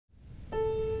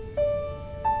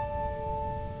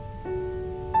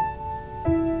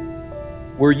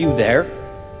Were you there?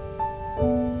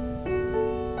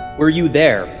 Were you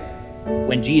there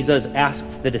when Jesus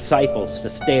asked the disciples to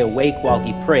stay awake while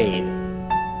he prayed,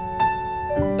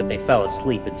 but they fell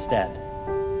asleep instead?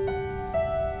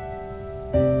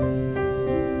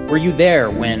 Were you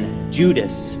there when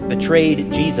Judas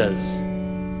betrayed Jesus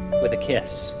with a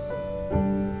kiss?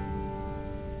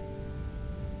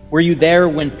 Were you there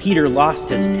when Peter lost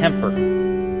his temper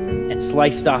and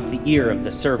sliced off the ear of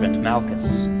the servant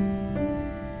Malchus?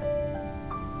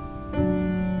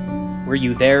 Were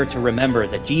you there to remember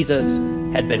that Jesus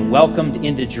had been welcomed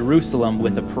into Jerusalem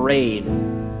with a parade,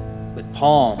 with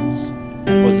palms and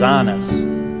hosannas?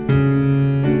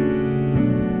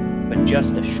 But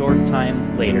just a short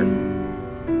time later,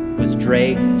 was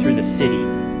dragged through the city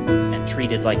and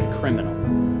treated like a criminal.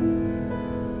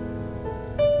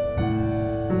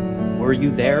 Were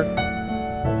you there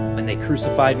when they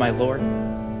crucified my Lord?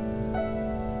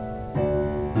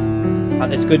 On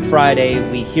this Good Friday,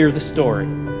 we hear the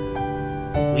story.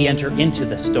 We enter into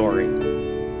the story,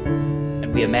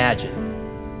 and we imagine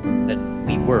that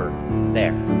we were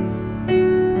there.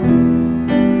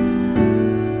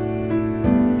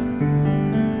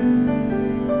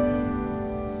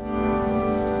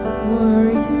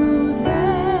 Were you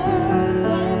there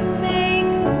when they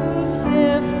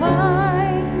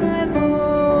crucified my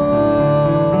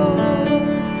Lord?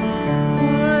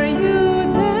 Were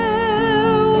you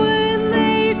there when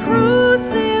they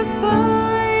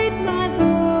crucified my Lord?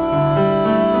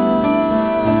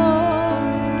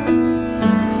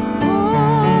 Oh,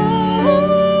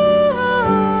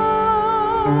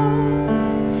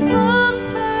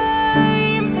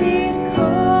 sometimes it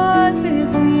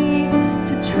causes me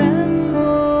to tremble,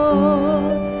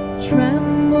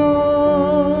 tremble,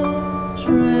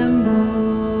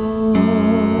 tremble.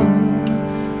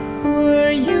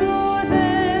 Were you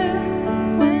there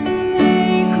when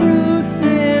they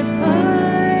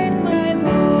crucified my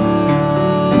Lord?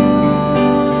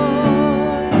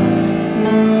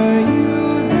 Were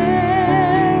you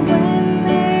there when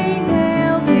they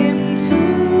nailed him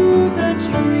to the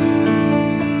tree?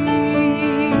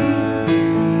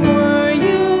 Were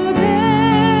you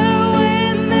there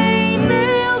when they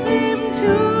nailed him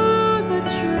to the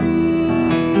tree?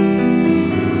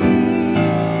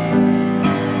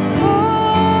 Oh,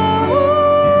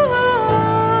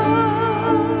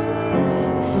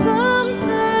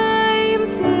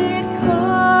 sometimes it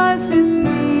causes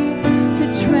me to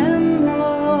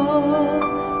tremble,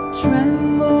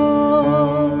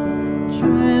 tremble,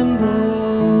 tremble.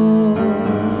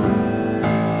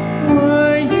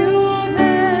 Were you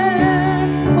there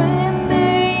when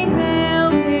they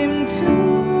nailed him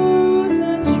to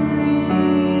the tree?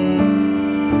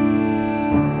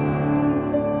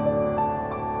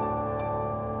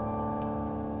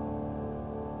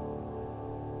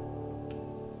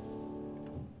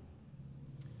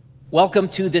 Welcome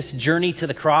to this Journey to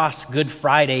the Cross Good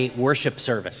Friday worship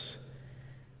service.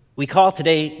 We call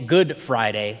today Good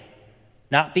Friday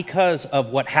not because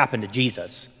of what happened to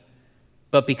Jesus,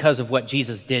 but because of what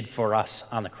Jesus did for us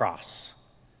on the cross.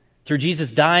 Through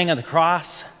Jesus dying on the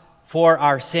cross for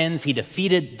our sins, he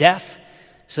defeated death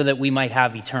so that we might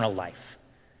have eternal life.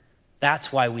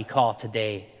 That's why we call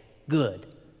today Good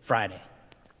Friday.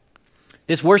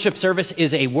 This worship service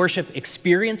is a worship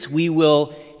experience. We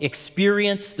will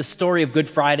experience the story of Good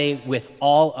Friday with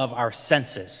all of our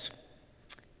senses.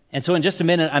 And so in just a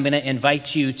minute, I'm going to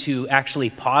invite you to actually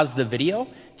pause the video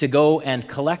to go and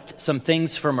collect some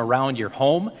things from around your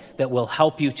home that will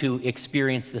help you to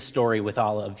experience the story with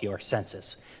all of your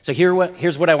senses. So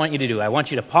here's what I want you to do. I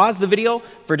want you to pause the video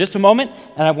for just a moment,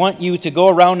 and I want you to go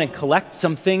around and collect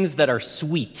some things that are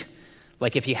sweet.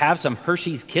 Like if you have some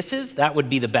Hershey's Kisses, that would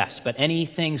be the best. But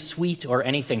anything sweet or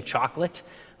anything chocolate,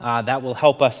 that will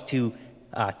help us to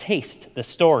taste the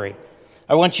story.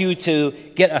 I want you to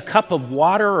get a cup of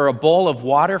water or a bowl of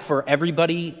water for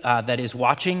everybody that is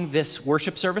watching this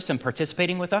worship service and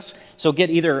participating with us. So get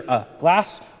either a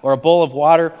glass or a bowl of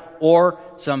water or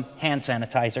some hand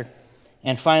sanitizer.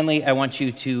 And finally, I want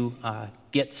you to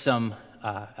get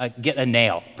a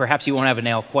nail. Perhaps you won't have a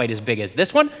nail quite as big as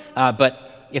this one, but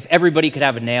if everybody could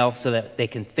have a nail so that they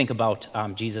can think about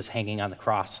Jesus hanging on the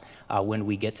cross when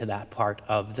we get to that part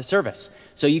of the service.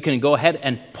 So you can go ahead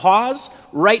and pause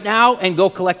right now and go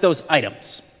collect those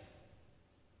items.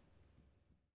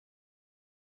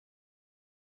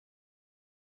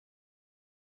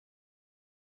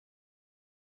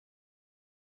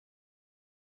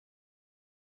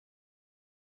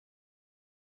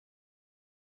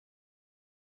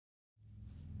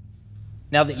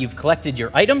 Now that you've collected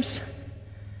your items,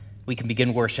 we can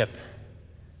begin worship.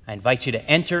 I invite you to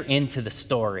enter into the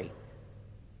story.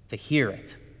 to hear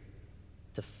it,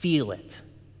 to feel it,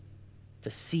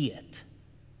 to see it,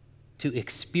 to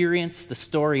experience the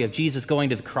story of Jesus going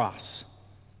to the cross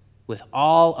with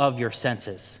all of your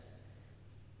senses,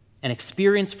 and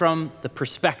experience from the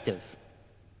perspective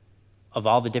of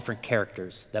all the different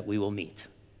characters that we will meet.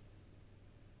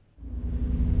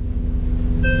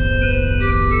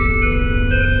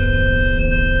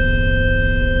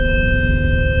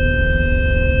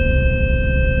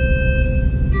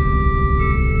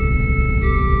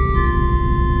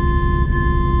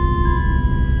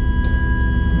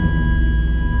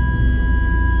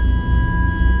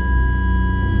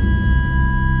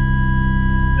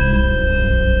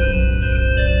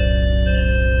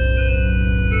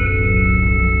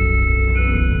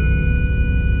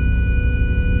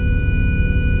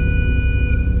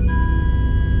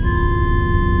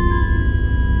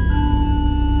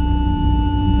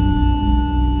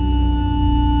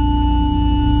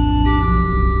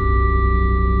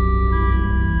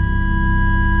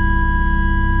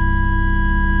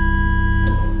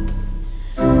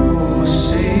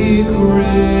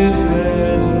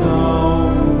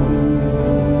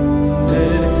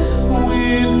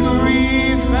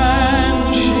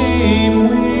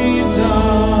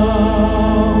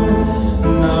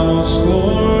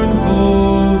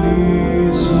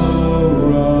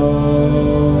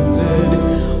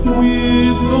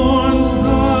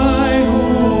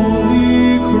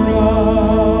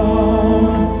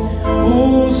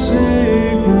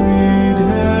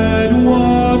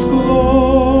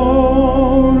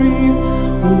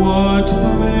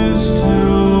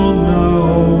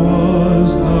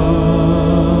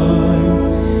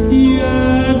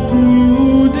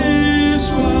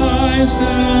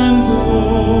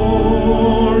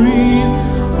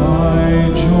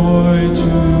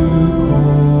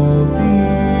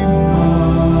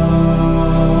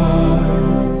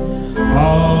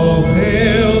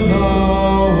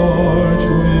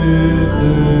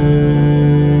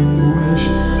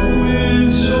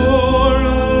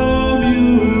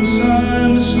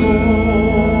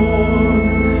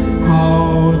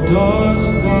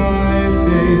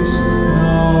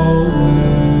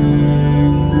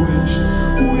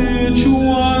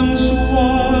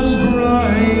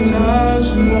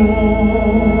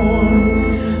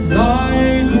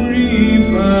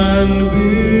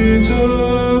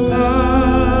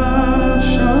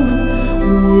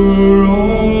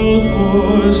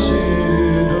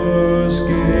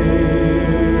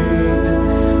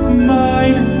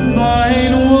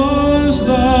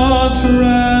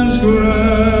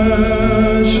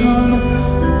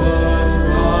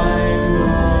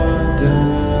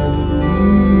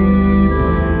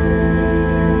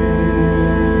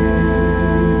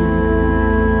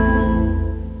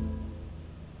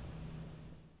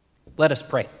 Let us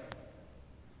pray.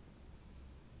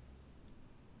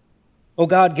 O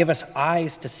God, give us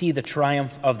eyes to see the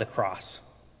triumph of the cross.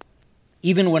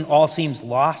 Even when all seems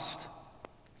lost,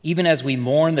 even as we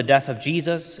mourn the death of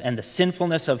Jesus and the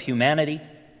sinfulness of humanity,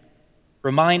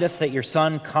 remind us that your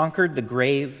Son conquered the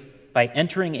grave by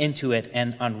entering into it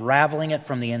and unraveling it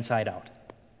from the inside out.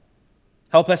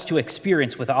 Help us to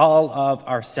experience with all of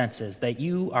our senses that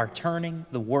you are turning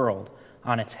the world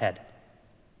on its head.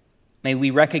 May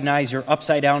we recognize your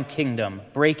upside-down kingdom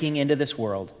breaking into this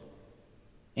world.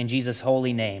 In Jesus'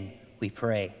 holy name we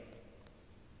pray.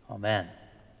 Amen.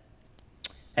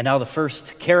 And now the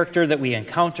first character that we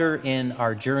encounter in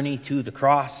our journey to the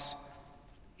cross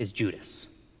is Judas.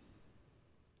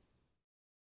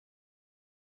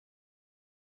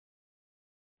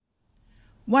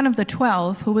 One of the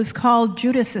 12, who was called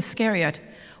Judas Iscariot,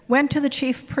 went to the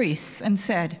chief priests and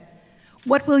said,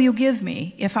 "What will you give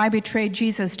me if I betray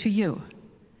Jesus to you?"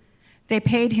 They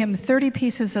paid him 30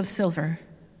 pieces of silver.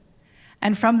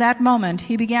 And from that moment,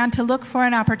 he began to look for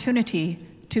an opportunity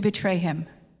to betray him.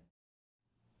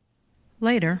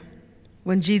 Later,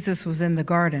 when Jesus was in the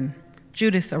garden,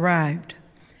 Judas arrived,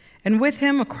 and with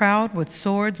him a crowd with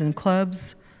swords and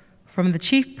clubs from the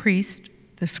chief priests,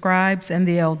 the scribes, and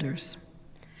the elders.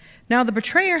 Now the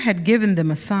betrayer had given them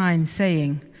a sign,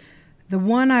 saying, "The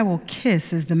one I will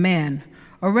kiss is the man.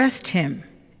 Arrest him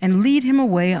and lead him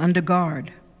away under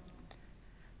guard."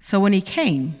 So when he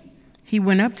came, he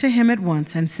went up to him at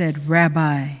once and said,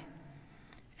 "Rabbi,"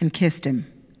 and kissed him.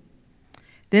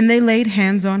 Then they laid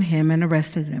hands on him and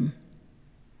arrested him.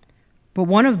 But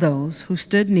one of those who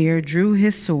stood near drew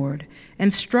his sword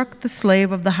and struck the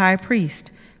slave of the high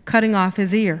priest, cutting off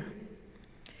his ear.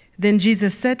 Then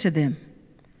Jesus said to them,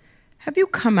 "Have you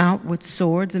come out with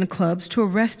swords and clubs to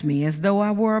arrest me as though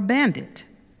I were a bandit?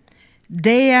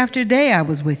 Day after day I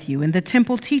was with you in the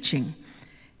temple teaching,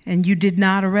 and you did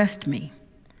not arrest me.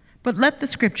 But let the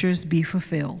scriptures be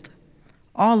fulfilled.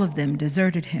 All of them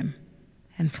deserted him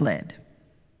and fled.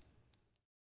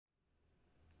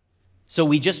 So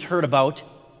we just heard about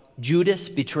Judas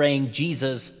betraying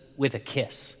Jesus with a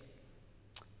kiss.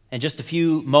 And just a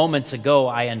few moments ago,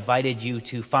 I invited you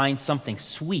to find something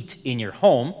sweet in your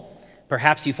home.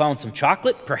 Perhaps you found some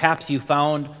chocolate. Perhaps you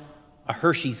found a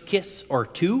Hershey's Kiss or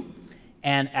two.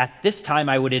 And at this time,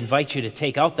 I would invite you to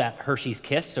take out that Hershey's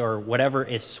Kiss or whatever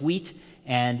is sweet,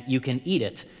 and you can eat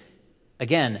it.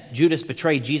 Again, Judas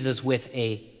betrayed Jesus with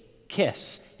a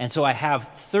kiss. And so I have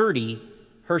 30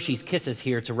 Hershey's Kisses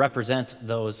here to represent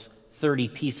those 30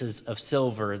 pieces of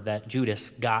silver that Judas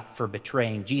got for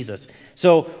betraying Jesus.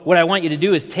 So what I want you to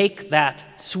do is take that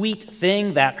sweet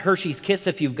thing, that Hershey's Kiss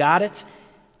if you've got it,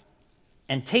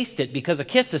 and taste it, because a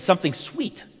kiss is something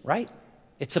sweet, right?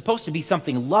 It's supposed to be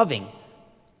something loving.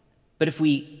 But if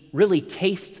we really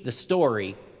taste the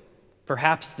story,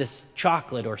 perhaps this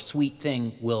chocolate or sweet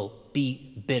thing will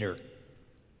be bitter.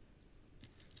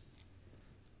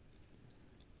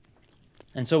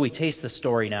 And so we taste the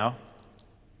story now.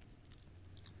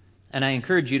 And I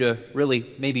encourage you to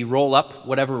really maybe roll up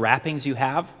whatever wrappings you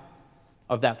have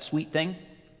of that sweet thing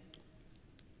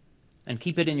and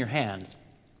keep it in your hand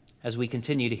as we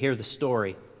continue to hear the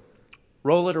story.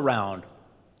 Roll it around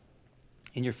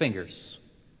in your fingers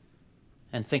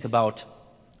and think about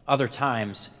other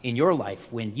times in your life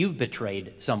when you've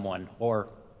betrayed someone or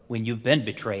when you've been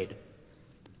betrayed.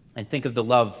 And think of the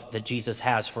love that Jesus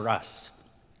has for us,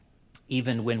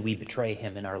 even when we betray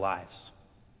him in our lives.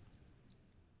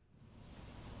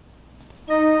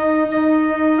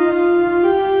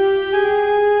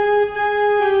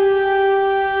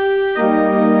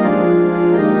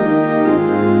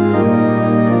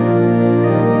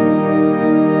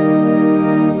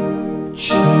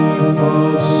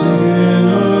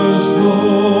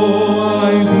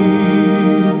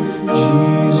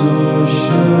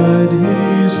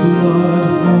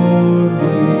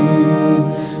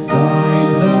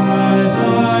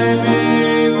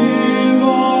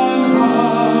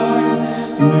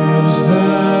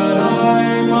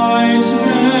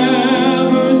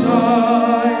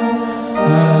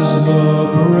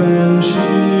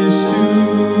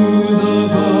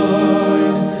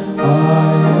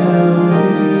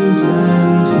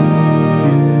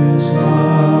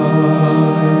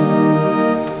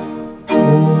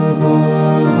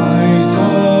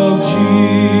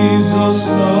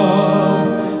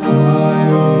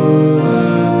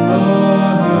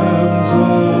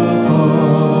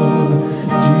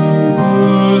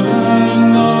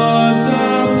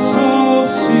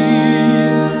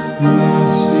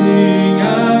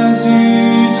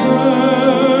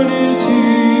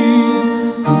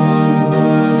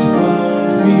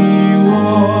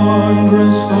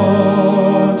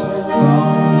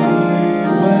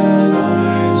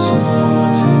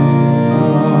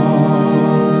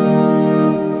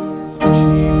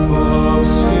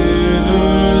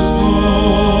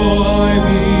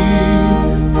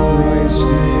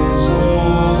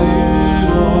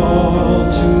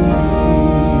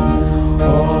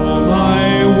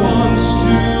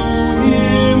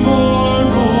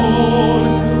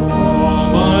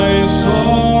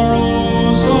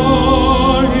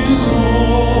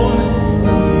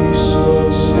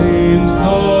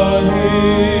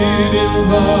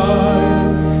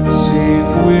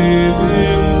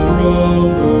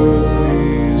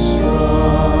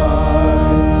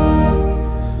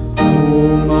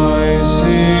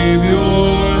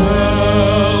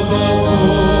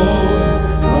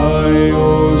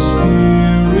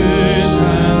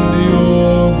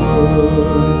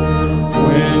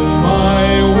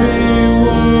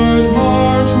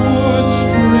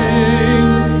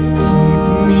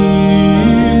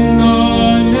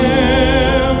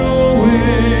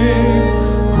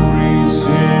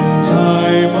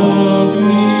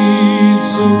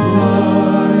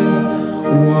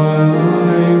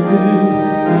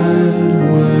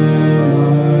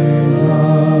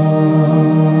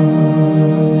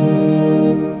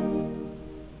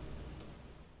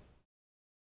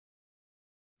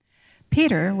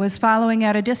 Peter was following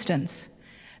at a distance.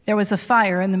 There was a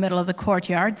fire in the middle of the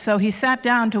courtyard, so he sat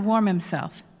down to warm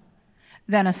himself.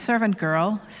 Then a servant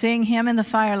girl, seeing him in the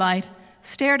firelight,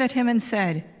 stared at him and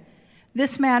said,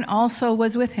 "This man also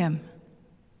was with him."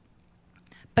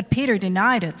 But Peter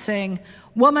denied it, saying,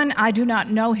 "Woman, I do not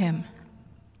know him."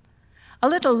 A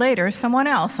little later, someone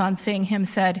else, on seeing him,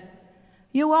 said,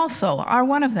 "You also are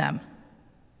one of them."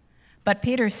 But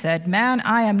Peter said, "Man,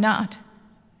 I am not."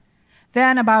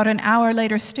 Then, about an hour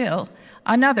later still,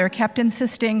 another kept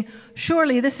insisting,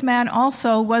 "Surely this man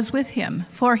also was with him,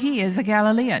 for he is a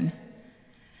Galilean."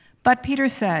 But Peter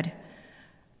said,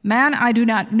 "Man, I do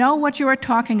not know what you are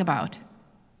talking about."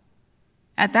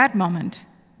 At that moment,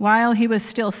 while he was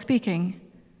still speaking,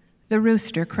 the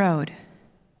rooster crowed.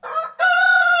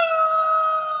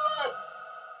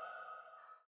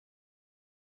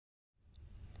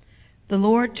 The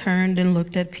Lord turned and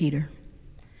looked at Peter.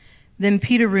 Then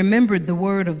Peter remembered the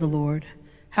word of the Lord,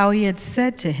 how he had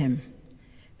said to him,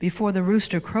 "Before the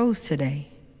rooster crows today,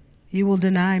 you will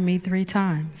deny me 3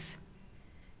 times."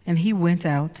 And he went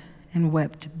out and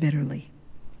wept bitterly.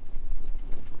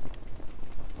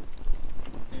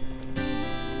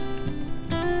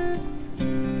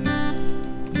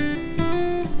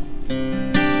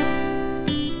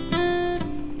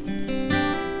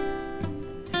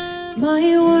 My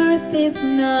worth is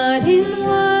not in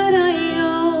what I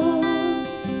own,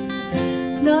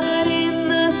 not in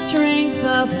the strength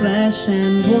of flesh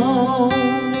and bone,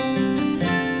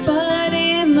 but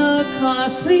in the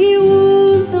costly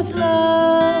wounds of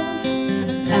love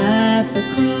at the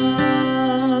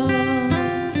cross.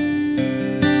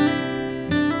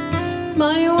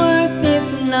 My worth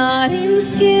is not in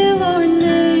skill or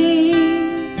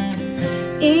name,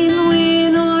 in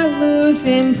win or lose,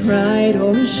 in pride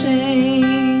or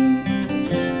shame,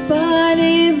 but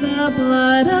in the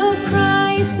blood of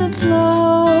Christ that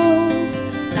flows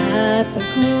at the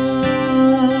cross.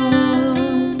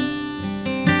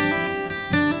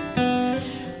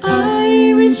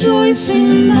 I rejoice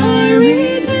in my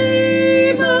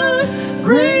Redeemer,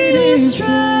 greatest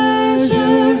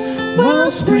treasure,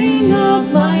 wellspring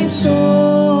of my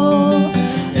soul.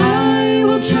 I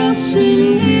will trust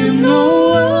in him,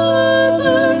 no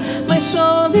other. My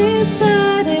soul is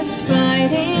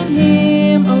satisfied in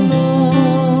him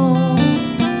alone.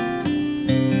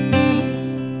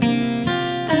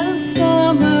 As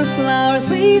summer flowers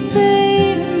we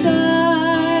fade and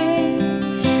die,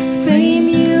 fame,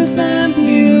 youth, and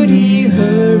beauty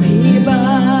hurry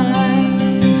by,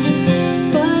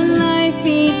 but life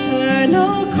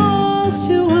eternal calls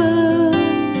to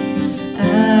us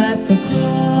at the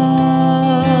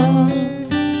cross.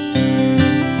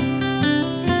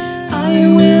 I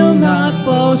will not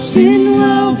boast in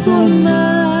wealth or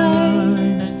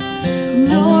might,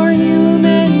 nor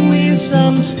human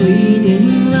wisdom's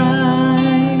fleeting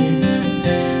light,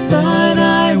 but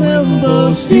I will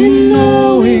boast in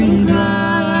knowing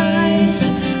Christ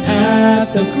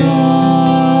at the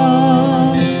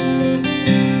cross.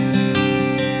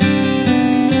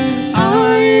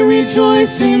 I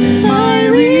rejoice in my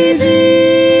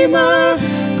Redeemer,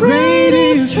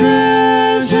 greatest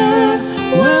treasure,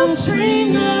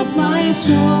 wellspring of my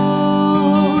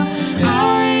soul.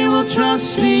 I will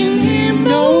trust in him,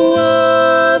 no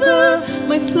other.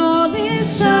 My soul is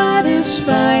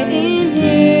satisfied in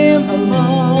him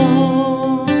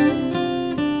alone.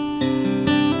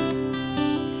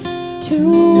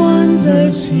 2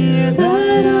 wonders here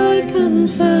that I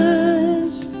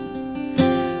confess,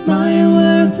 my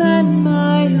worth and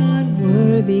my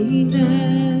unworthiness,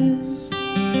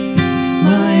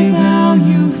 my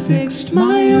value fixed,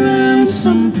 my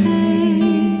ransom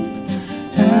paid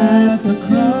at the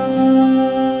cross.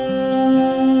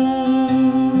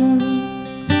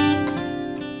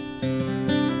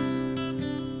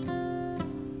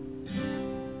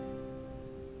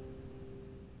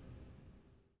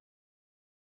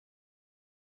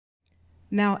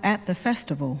 Now at the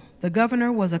festival, the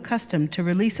governor was accustomed to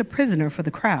release a prisoner for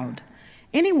the crowd,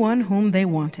 anyone whom they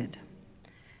wanted.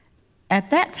 At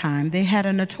that time, they had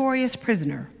a notorious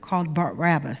prisoner called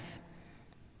Barabbas.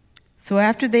 So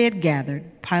after they had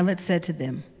gathered, Pilate said to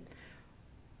them,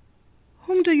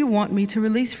 "Whom do you want me to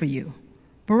release for you,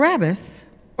 Barabbas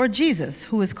or Jesus,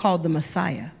 who is called the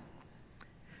Messiah?"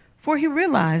 For he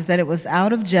realized that it was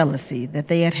out of jealousy that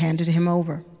they had handed him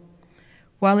over.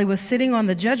 While he was sitting on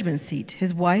the judgment seat,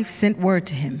 his wife sent word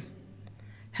to him,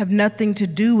 "Have nothing to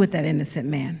do with that innocent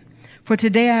man, for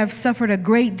today I have suffered a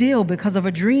great deal because of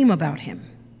a dream about him."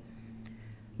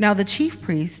 Now the chief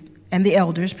priests and the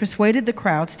elders persuaded the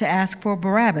crowds to ask for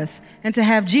Barabbas and to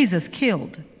have Jesus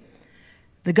killed.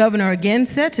 The governor again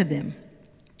said to them,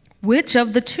 "Which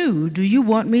of the 2 do you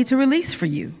want me to release for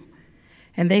you?"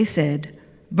 And they said,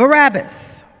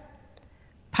 "Barabbas."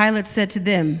 Pilate said to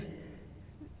them,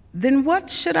 "Then what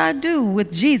should I do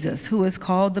with Jesus, who is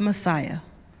called the Messiah?"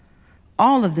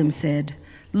 All of them said,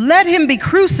 "Let him be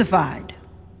crucified."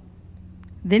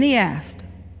 Then he asked,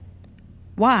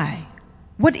 "Why?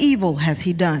 What evil has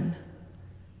he done?"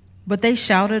 But they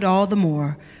shouted all the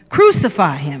more,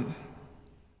 "Crucify him!"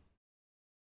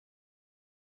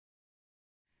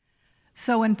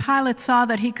 So when Pilate saw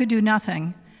that he could do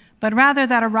nothing, but rather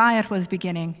that a riot was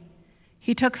beginning,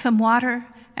 he took some water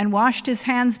and washed his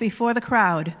hands before the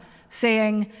crowd,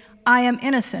 saying, "I am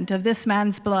innocent of this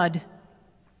man's blood.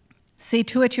 See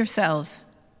to it yourselves."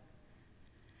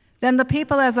 Then the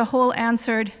people as a whole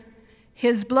answered,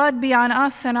 "His blood be on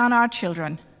us and on our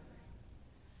children."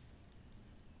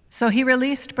 So he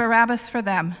released Barabbas for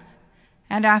them,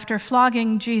 and after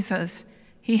flogging Jesus,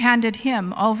 he handed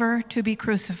him over to be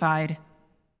crucified.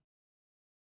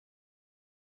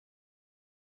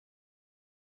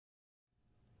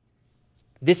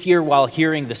 This year, while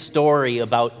hearing the story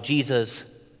about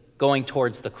Jesus going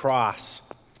towards the cross,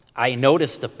 I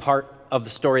noticed a part of the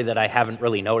story that I haven't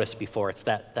really noticed before. It's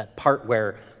that part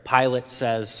where Pilate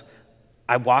says,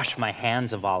 "I wash my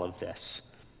hands of all of this."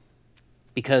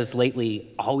 Because lately,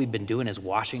 all we've been doing is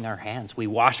washing our hands. We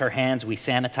wash our hands, we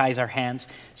sanitize our hands.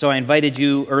 So I invited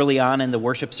you early on in the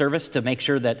worship service to make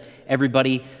sure that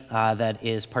everybody that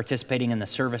is participating in the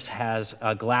service has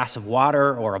a glass of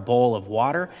water or a bowl of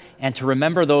water, and to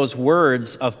remember those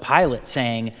words of Pilate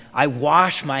saying, "I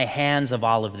wash my hands of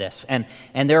all of this." And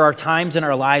there are times in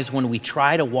our lives when we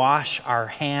try to wash our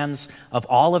hands of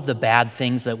all of the bad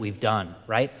things that we've done,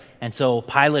 right? And so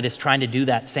Pilate is trying to do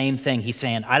that same thing. He's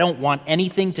saying, "I don't want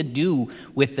anything to do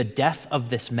with the death of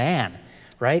this man,"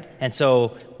 right? And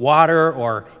so water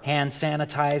or hand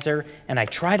sanitizer, and I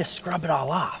try to scrub it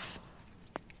all off.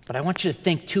 But I want you to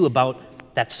think too about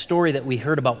that story that we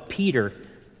heard about Peter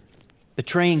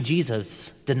betraying Jesus,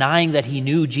 denying that he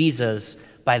knew Jesus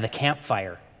by the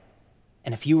campfire.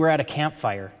 And if you were at a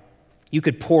campfire, you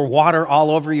could pour water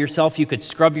all over yourself, you could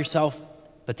scrub yourself,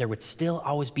 but there would still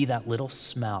always be that little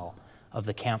smell of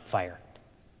the campfire.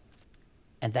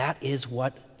 And that is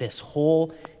what this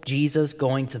whole Jesus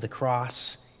going to the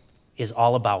cross is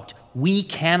all about. We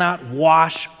cannot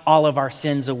wash all of our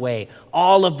sins away.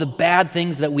 All of the bad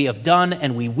things that we have done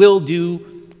and we will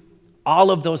do,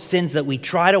 all of those sins that we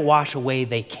try to wash away,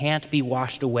 they can't be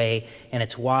washed away, and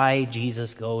it's why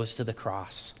Jesus goes to the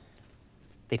cross.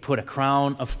 They put a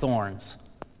crown of thorns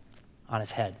on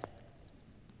his head.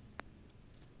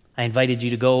 I invited you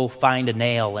to go find a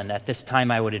nail, and at this time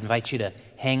I would invite you to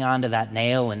hang on to that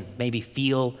nail and maybe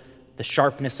feel the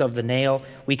sharpness of the nail.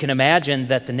 We can imagine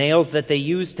that the nails that they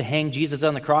used to hang Jesus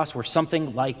on the cross were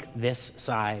something like this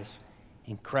size,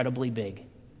 incredibly big.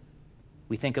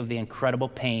 We think of the incredible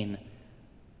pain,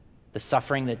 the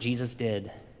suffering that Jesus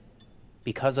did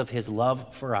because of his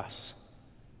love for us,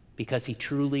 because he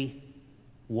truly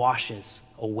washes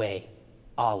away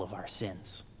all of our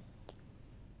sins.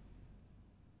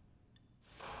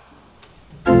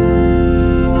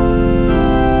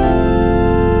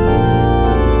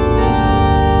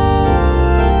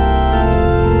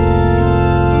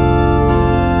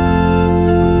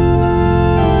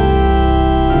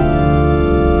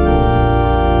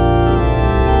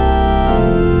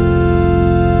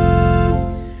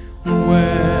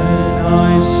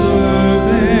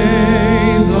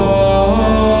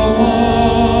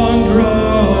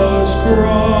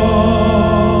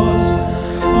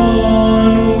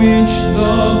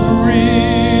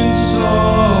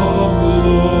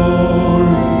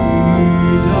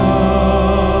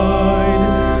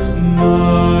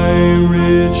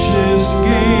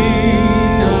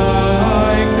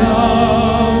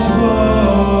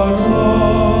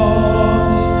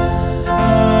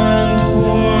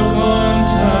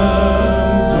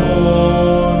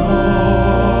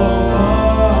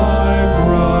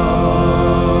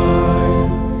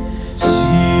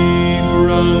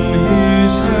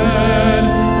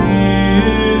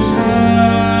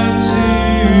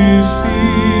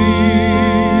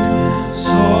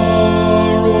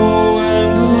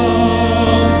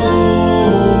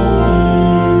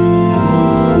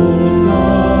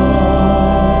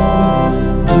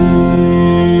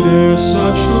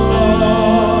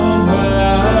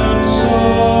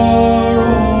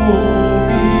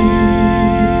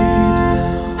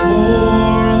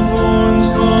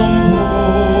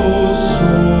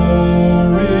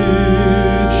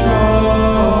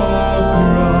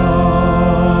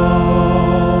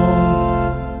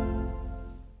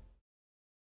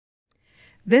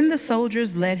 Then the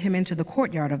soldiers led him into the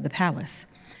courtyard of the palace,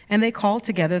 and they called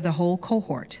together the whole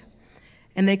cohort.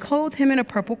 And they clothed him in a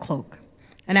purple cloak,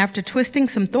 and after twisting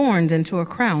some thorns into a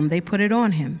crown, they put it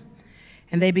on him.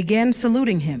 And they began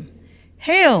saluting him,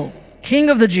 "Hail, King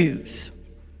of the Jews!"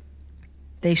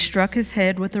 They struck his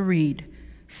head with a reed,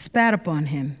 spat upon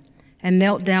him, and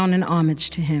knelt down in homage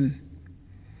to him.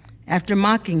 After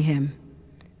mocking him,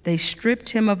 they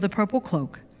stripped him of the purple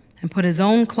cloak and put his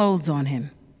own clothes on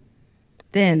him.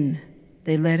 Then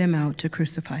they led him out to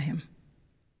crucify him.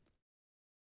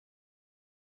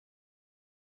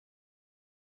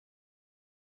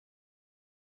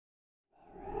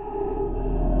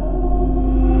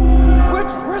 Which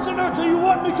prisoner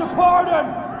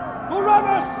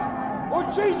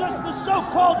the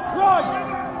so-called Christ.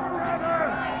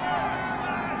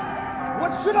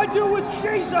 What should I do with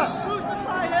Jesus?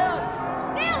 Crucify him!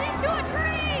 Nail him to a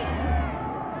tree!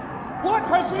 What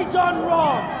has he done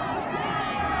wrong?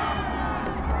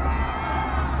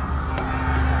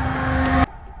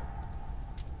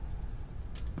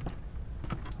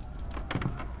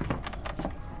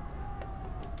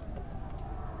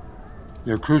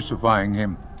 They're crucifying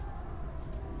him.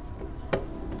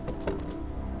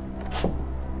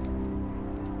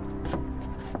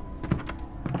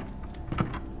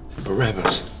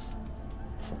 Barabbas.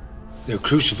 They're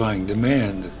crucifying the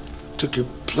man that took your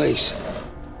place.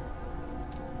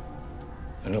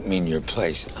 I don't mean your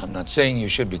place. I'm not saying you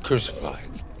should be crucified.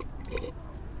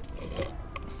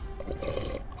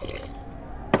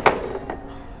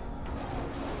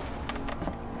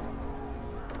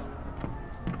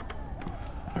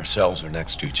 Our cells are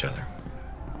next to each other.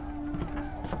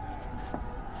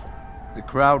 The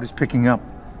crowd is picking up.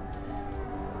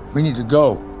 We need to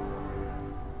go.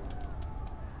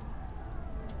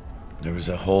 There was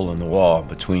a hole in the wall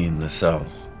between the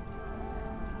cells.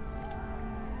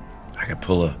 I could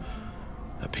pull a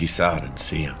piece out and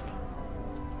see him.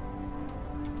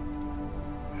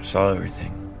 I saw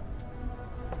everything.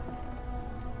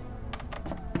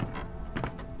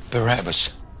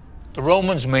 Barabbas. The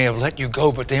Romans may have let you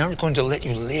go, but they aren't going to let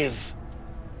you live.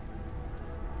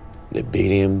 They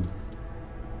beat him.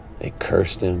 They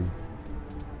cursed him.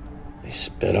 They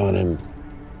spit on him.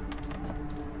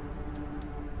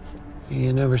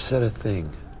 He never said a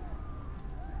thing.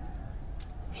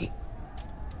 He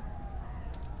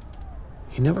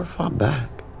never fought back.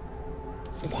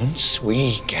 Once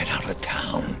we get out of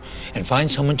town and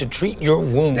find someone to treat your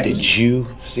wounds... Did you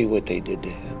see what they did to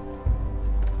him?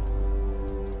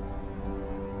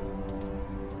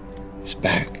 His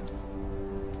back.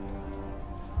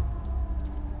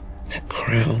 That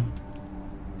crown.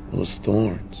 Those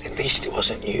thorns. At least it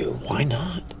wasn't you. Why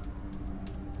not?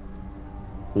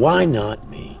 Why not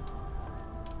me?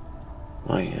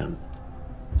 Why him?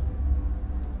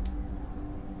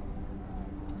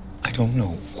 I don't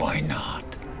know why not.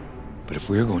 But if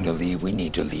we're going to leave, we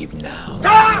need to leave now.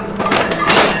 Stop!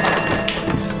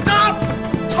 Stop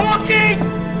talking!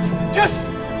 Just...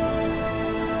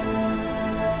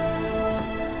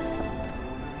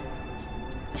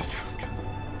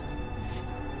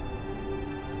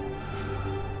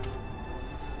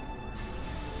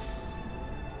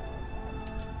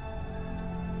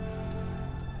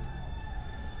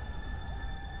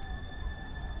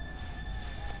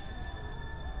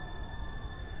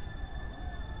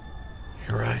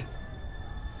 You're right.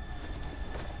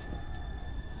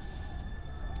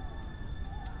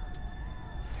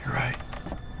 You're right.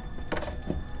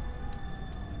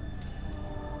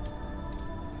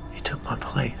 He took my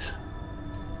place.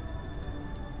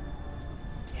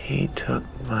 He took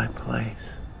my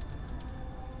place.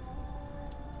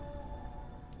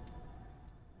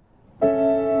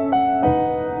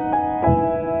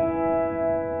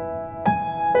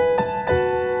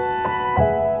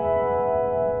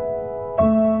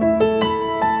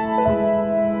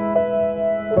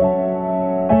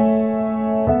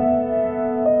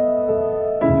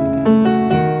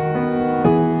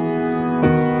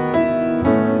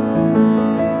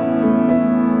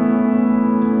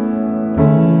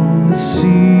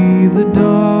 See the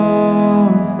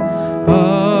dawn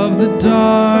of the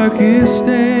darkest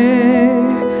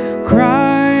day,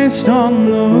 Christ on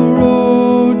the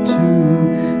road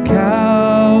to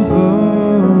Calvary,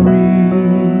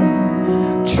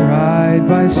 tried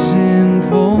by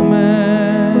sinful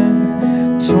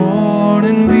men, torn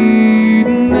and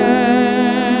beaten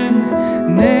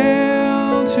and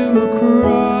nailed to a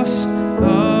cross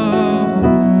of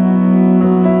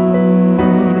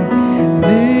wood.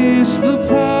 This the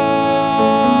power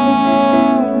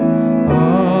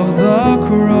of the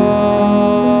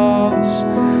cross.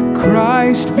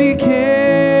 Christ became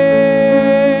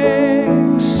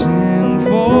sin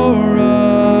for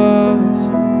us,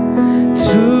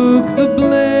 took the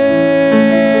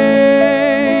blame,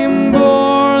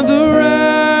 bore the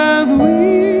wrath.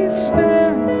 We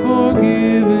stand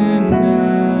forgiven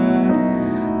at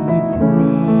the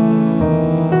cross.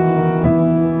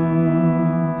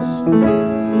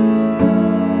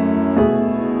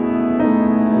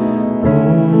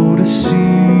 Oh, to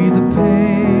see the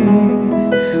pain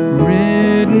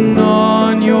written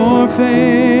on your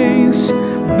face,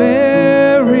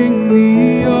 bearing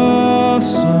the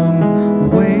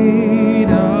awesome weight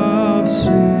of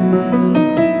sin.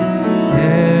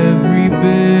 Every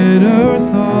bitter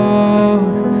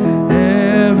thought,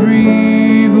 every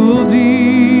evil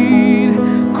deed,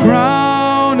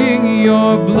 crowning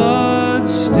your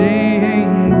blood-stained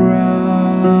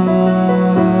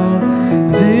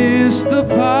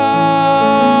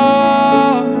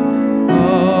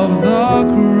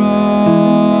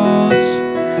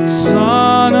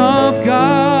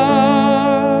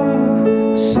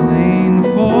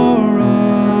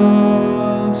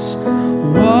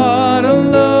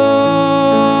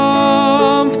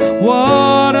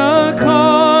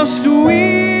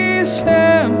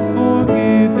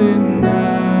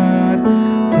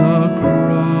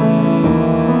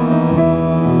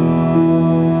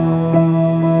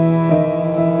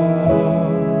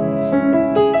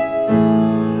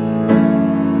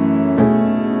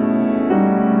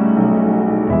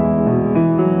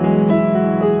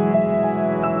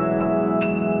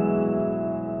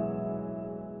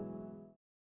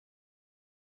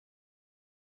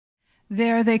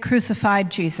There they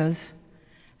crucified Jesus,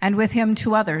 and with him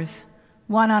 2 others,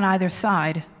 one on either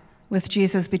side, with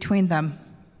Jesus between them.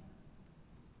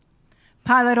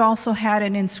 Pilate also had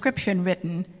an inscription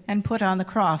written and put on the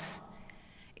cross.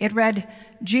 It read,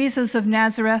 "Jesus of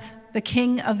Nazareth, the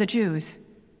King of the Jews."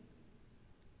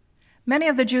 Many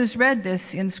of the Jews read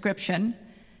this inscription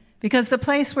because the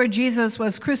place where Jesus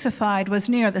was crucified was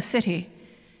near the city,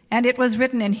 and it was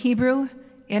written in Hebrew,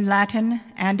 in Latin,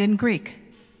 and in Greek.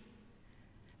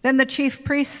 Then the chief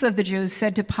priests of the Jews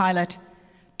said to Pilate,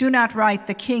 "Do not write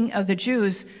the King of the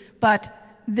Jews, but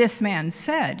this man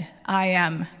said, 'I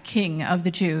am King of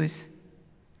the Jews.'"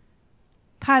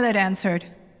 Pilate answered,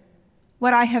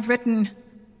 "What I have written,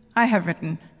 I have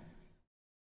written."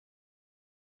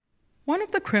 One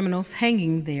of the criminals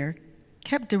hanging there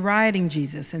kept deriding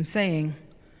Jesus and saying,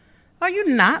 "Are you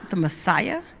not the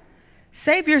Messiah?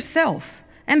 Save yourself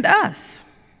and us."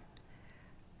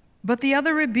 But the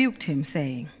other rebuked him,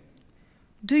 saying,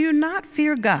 "Do you not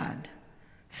fear God,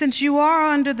 since you are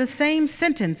under the same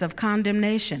sentence of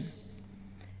condemnation?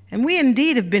 And we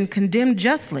indeed have been condemned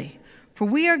justly, for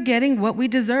we are getting what we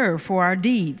deserve for our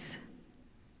deeds.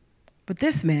 But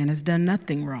this man has done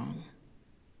nothing wrong."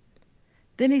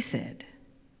 Then he said,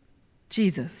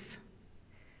 "Jesus,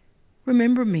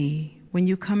 remember me when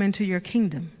you come into your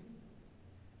kingdom."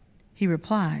 He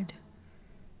replied,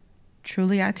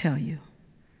 "Truly I tell you,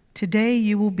 today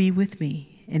you will be with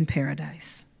me in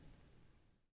paradise."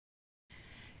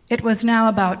 It was now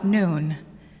about noon,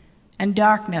 and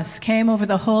darkness came over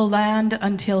the whole land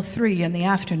until 3 in the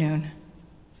afternoon,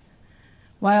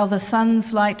 while the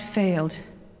sun's light failed,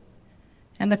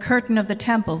 and the curtain of the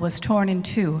temple was torn in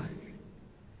 2.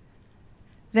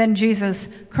 Then Jesus,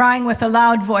 crying with a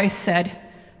loud voice, said,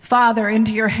 "Father,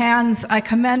 into your hands I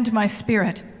commend my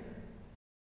spirit."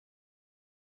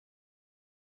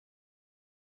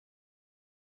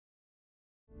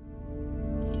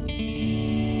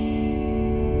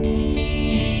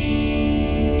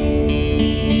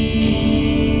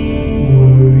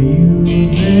 Were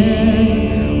you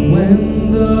there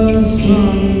when the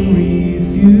sun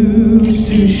refused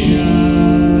to shine?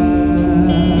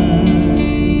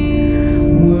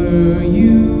 Were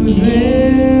you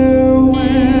there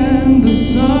when the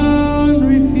sun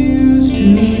refused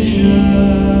to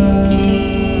shine?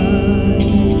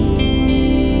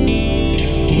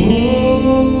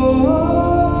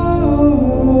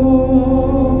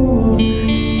 Oh,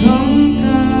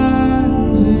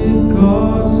 sometimes it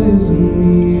causes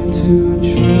me to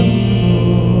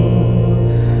tremble,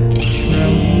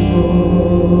 tremble,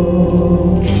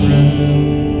 tremble.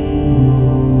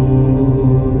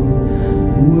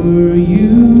 Were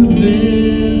you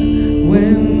there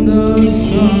when the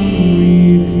sun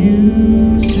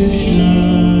refused to shine?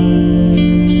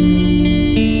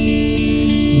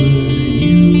 Were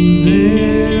you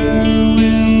there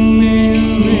when they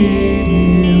laid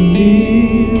him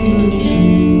in the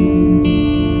tomb?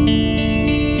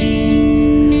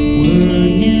 Were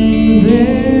you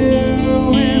there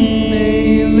when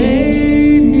they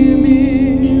laid him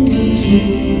in the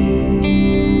tomb?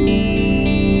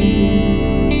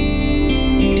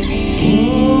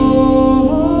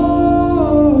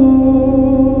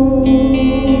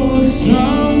 Oh,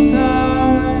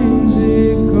 sometimes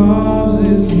it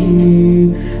causes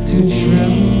me to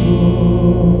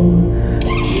tremble,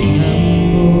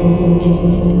 tremble,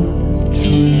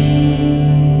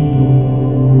 tremble.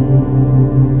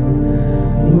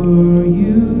 Were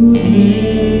you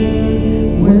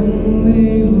there when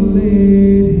they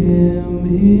laid him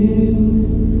in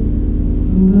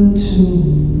the tomb?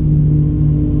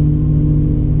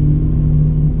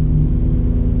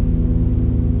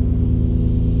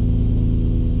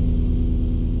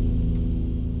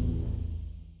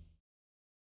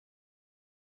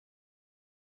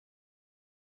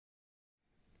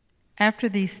 After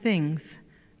these things,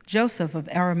 Joseph of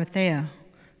Arimathea,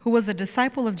 who was a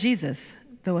disciple of Jesus,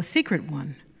 though a secret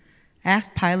one,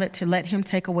 asked Pilate to let him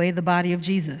take away the body of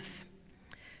Jesus.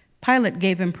 Pilate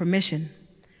gave him permission,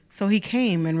 so he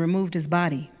came and removed his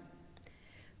body.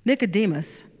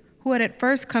 Nicodemus, who had at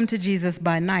first come to Jesus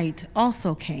by night,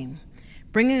 also came,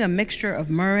 bringing a mixture of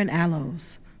myrrh and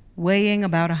aloes, weighing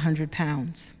about 100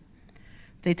 pounds.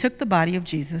 They took the body of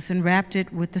Jesus and wrapped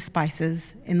it with the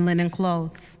spices in linen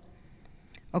clothes,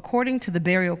 according to the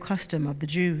burial custom of the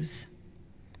Jews.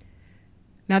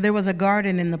 Now there was a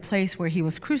garden in the place where he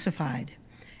was crucified,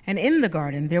 and in the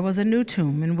garden there was a new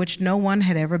tomb in which no one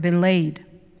had ever been laid.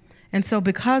 And so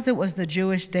because it was the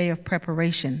Jewish day of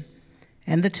preparation,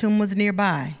 and the tomb was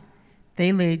nearby,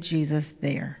 they laid Jesus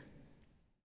there.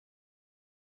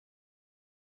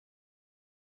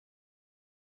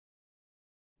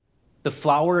 The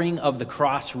flowering of the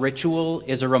cross ritual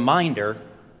is a reminder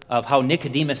of how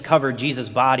Nicodemus covered Jesus'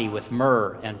 body with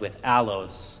myrrh and with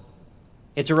aloes.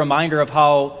 It's a reminder of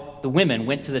how the women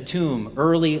went to the tomb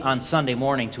early on Sunday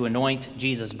morning to anoint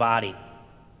Jesus' body.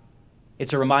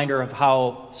 It's a reminder of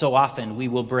how so often we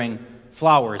will bring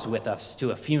flowers with us to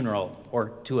a funeral or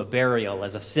to a burial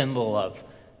as a symbol of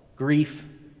grief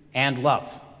and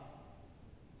love.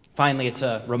 Finally, it's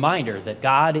a reminder that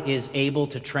God is able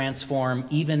to transform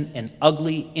even an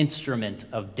ugly instrument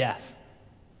of death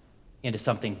into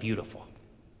something beautiful.